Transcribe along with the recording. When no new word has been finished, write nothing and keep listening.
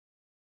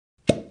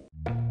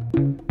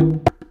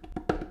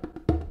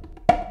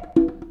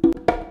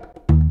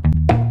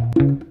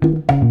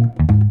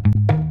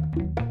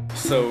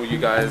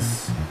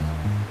guys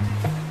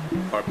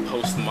are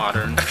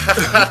postmodern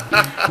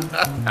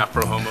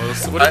Afro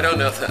homos. I don't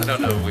know. I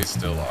don't know if we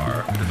still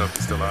are. I don't know if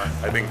we still are.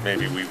 I think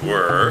maybe we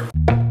were.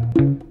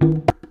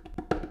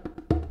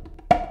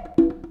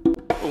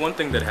 One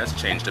thing that has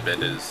changed a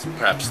bit is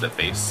perhaps the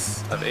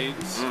face of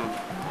AIDS.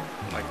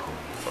 Like,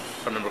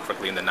 if I remember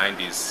correctly, in the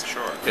 90s,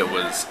 Sure. it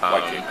was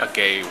White a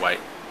gay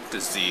white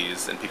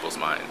disease in people's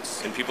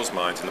minds. In people's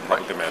minds, in the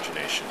public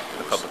imagination.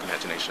 The public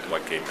imagination.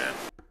 White gay men.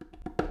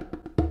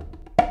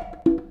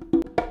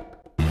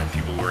 And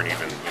people weren't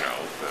even,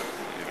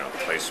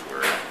 the place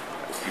where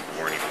people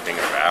weren't even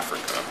thinking of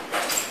Africa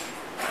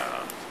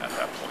at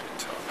that point in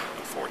time,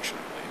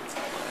 unfortunately.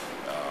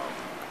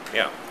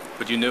 Yeah.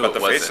 But you knew But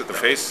it wasn't. the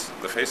face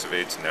of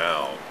AIDS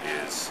now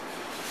is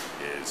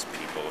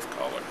people of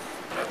color.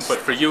 But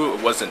for you,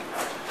 it wasn't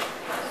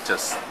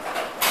just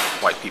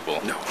white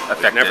people. No,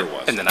 affected it never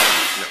was. in the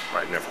 90s. No,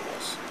 right, never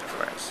was. Never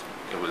Right. was.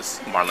 It was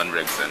Marlon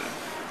Riggs and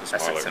It was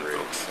Essex Marlon Hemphill.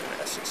 Riggs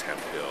and Essex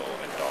Hemphill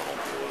and Donald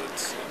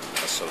Woods and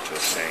Lesotho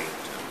Saint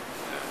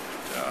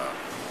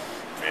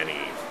and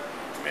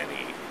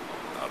many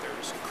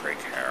others, and Craig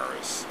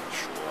Harris, I'm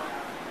sure.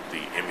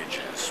 The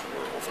images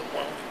were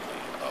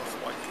overwhelmingly of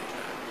white gay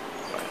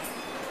men.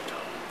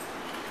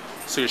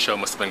 So your show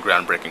must have been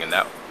groundbreaking in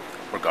that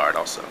regard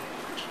also,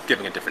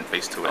 giving a different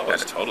face to it. Oh, it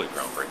was totally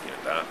groundbreaking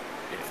at that.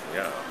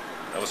 Yeah,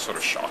 that was sort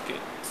of shocking.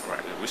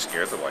 Right. We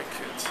scared the white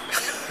kids.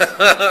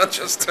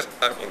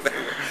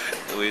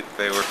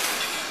 They were.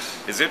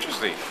 It's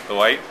interesting. The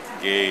white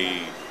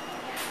gay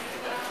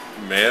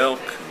male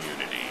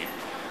community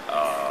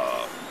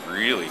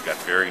really got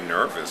very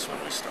nervous when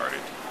we started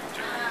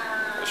doing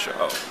the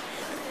show.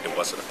 It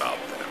wasn't about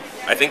them.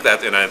 I think that,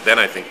 then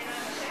I think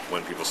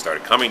when people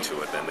started coming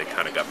to it, then they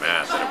kind of got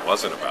mad that it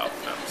wasn't about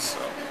them. So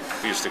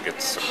we used to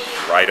get some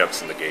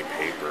write-ups in the gay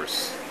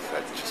papers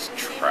that just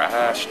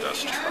trashed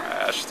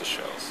the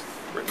shows,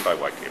 written by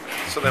white gay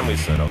men. So then we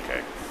said,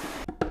 okay.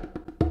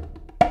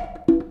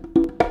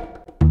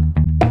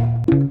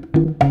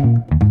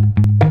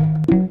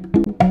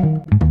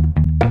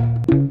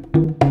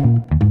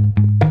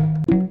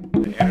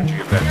 The energy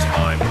of that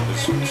time was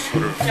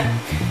sort of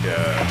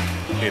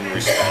in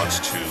response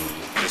to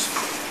just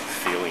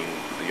feeling,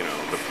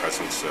 the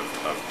presence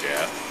of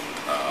death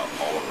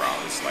all around.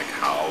 It's like,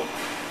 how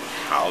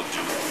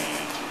do we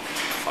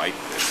fight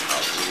this?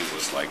 It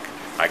was like,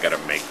 I gotta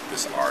make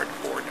this art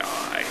or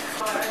die.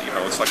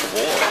 It's like a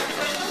war.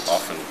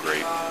 Often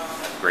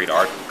great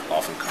art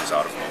often comes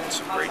out of moments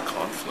of great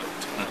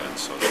conflict and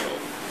social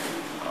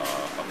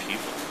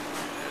upheaval.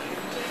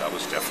 And that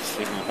was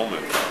definitely a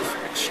moment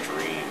of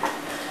extreme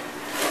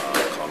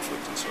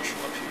conflict and social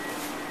upheaval.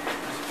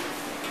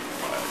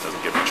 It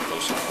doesn't get much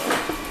closer to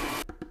home.